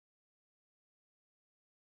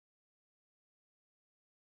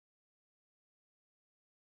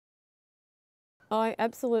I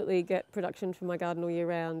absolutely get production from my garden all year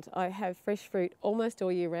round. I have fresh fruit almost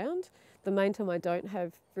all year round. The main time I don't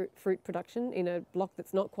have fruit production in a block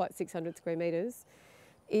that's not quite 600 square metres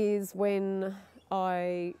is when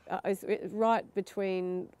it's right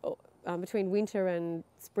between winter and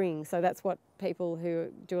spring. So that's what people who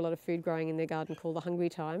do a lot of food growing in their garden call the hungry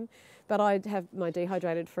time. But I have my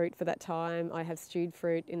dehydrated fruit for that time. I have stewed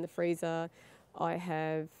fruit in the freezer. I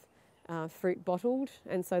have fruit bottled,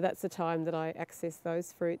 and so that's the time that I access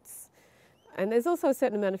those fruits. And there's also a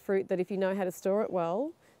certain amount of fruit that if you know how to store it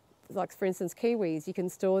well, like for instance kiwis, you can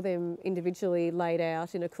store them individually laid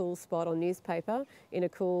out in a cool spot on newspaper, in a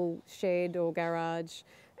cool shed or garage,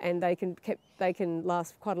 and they can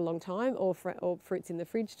last quite a long time, or fruits in the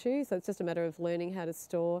fridge too. So it's just a matter of learning how to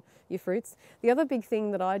store your fruits. The other big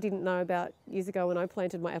thing that I didn't know about years ago when I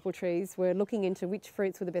planted my apple trees were looking into which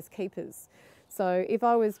fruits were the best keepers. So if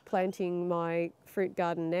I was planting my fruit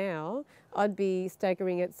garden now, I'd be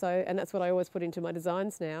staggering it so, and that's what I always put into my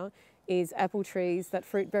designs now, is apple trees that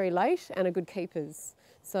fruit very late and are good keepers.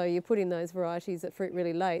 So you put in those varieties that fruit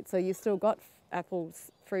really late, so you've still got apples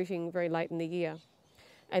fruiting very late in the year.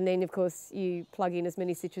 And then of course you plug in as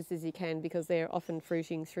many citrus as you can because they're often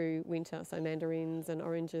fruiting through winter, so mandarins and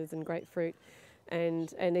oranges and grapefruit,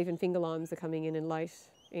 and even finger limes are coming in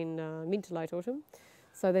mid to late autumn.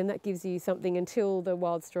 So then that gives you something until the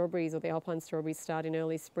wild strawberries or the alpine strawberries start in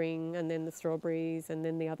early spring, and then the strawberries and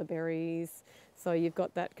then the other berries. So you've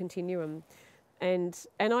got that continuum. And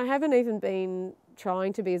I haven't even been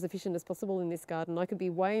trying to be as efficient as possible in this garden. I could be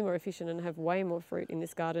way more efficient and have way more fruit in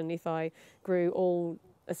this garden if I grew all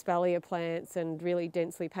espalier plants and really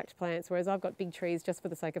densely packed plants, whereas I've got big trees just for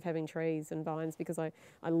the sake of having trees and vines because I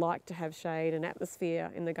like to have shade and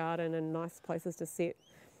atmosphere in the garden and nice places to sit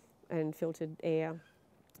and filtered air.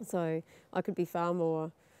 So I could be far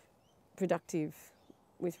more productive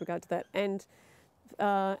with regard to that. And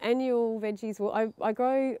annual veggies, well, I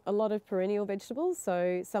grow a lot of perennial vegetables,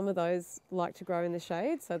 so some of those like to grow in the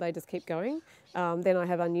shade, so they just keep going. Then I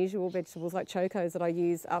have unusual vegetables like chocos that I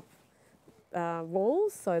use up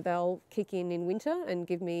walls, so they'll kick in winter and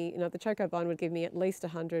give me, the choco vine would give me at least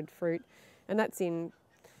 100 fruit, and that's in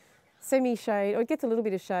semi-shade, or it gets a little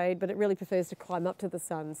bit of shade, but it really prefers to climb up to the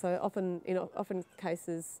sun. So often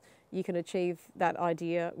cases you can achieve that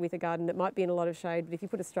idea with a garden that might be in a lot of shade, but if you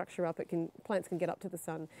put a structure up, plants can get up to the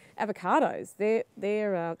sun. Avocados,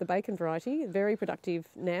 they're the bacon variety, very productive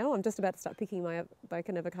now. I'm just about to start picking my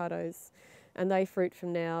bacon avocados, and they fruit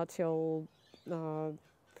from now till, I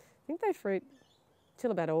think they fruit till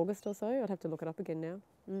about August or so. I'd have to look it up again now.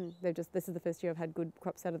 This is the first year I've had good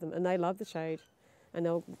crops out of them, and they love the shade. And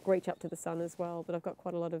they'll reach up to the sun as well, but I've got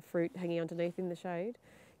quite a lot of fruit hanging underneath in the shade.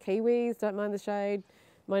 Kiwis, don't mind the shade.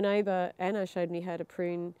 My neighbour Anna showed me how to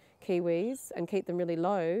prune kiwis and keep them really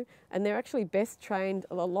low, and they're actually best trained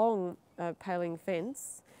along a paling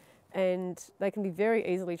fence, and they can be very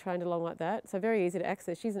easily trained along like that, so very easy to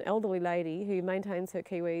access. She's an elderly lady who maintains her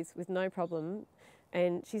kiwis with no problem,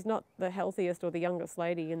 and she's not the healthiest or the youngest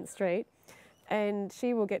lady in the street. And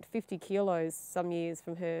she will get 50 kilos some years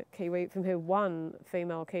from her one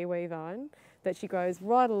female kiwi vine that she grows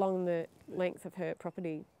right along the length of her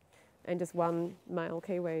property, and just one male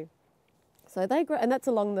kiwi. So they grow, and that's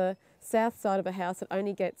along the south side of a house that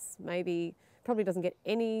only gets probably doesn't get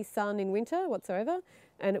any sun in winter whatsoever,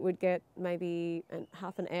 and it would get maybe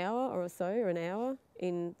half an hour or so, or an hour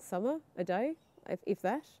in summer a day, if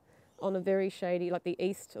that, on a very shady, like the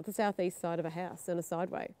east or the southeast side of a house and a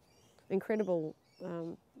sideway. Incredibly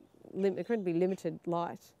limited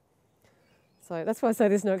light. So that's why I say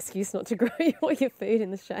there's no excuse not to grow all your food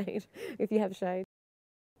in the shade if you have shade.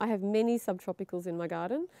 I have many subtropicals in my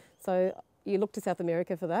garden, so you look to South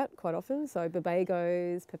America for that quite often. So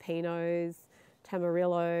babagos, pepinos,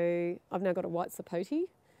 tamarillo. I've now got a white sapote.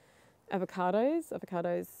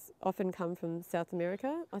 Avocados often come from South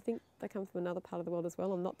America. I think they come from another part of the world as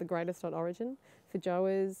well. I'm not the greatest on origin.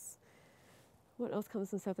 Feijoas. What else comes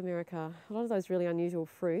from South America? A lot of those really unusual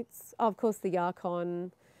fruits. Oh, of course, the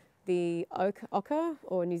yarkon, the oca,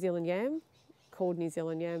 or New Zealand yam, called New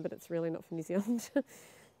Zealand yam, but it's really not from New Zealand,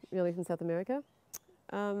 really from South America.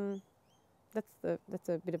 That's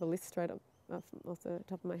a bit of a list straight up off the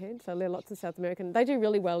top of my head. So there are lots of South American. They do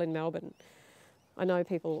really well in Melbourne. I know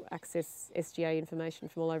people access SGA information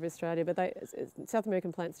from all over Australia, but South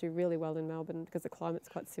American plants do really well in Melbourne because the climate's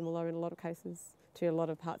quite similar in a lot of cases to a lot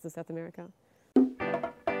of parts of South America.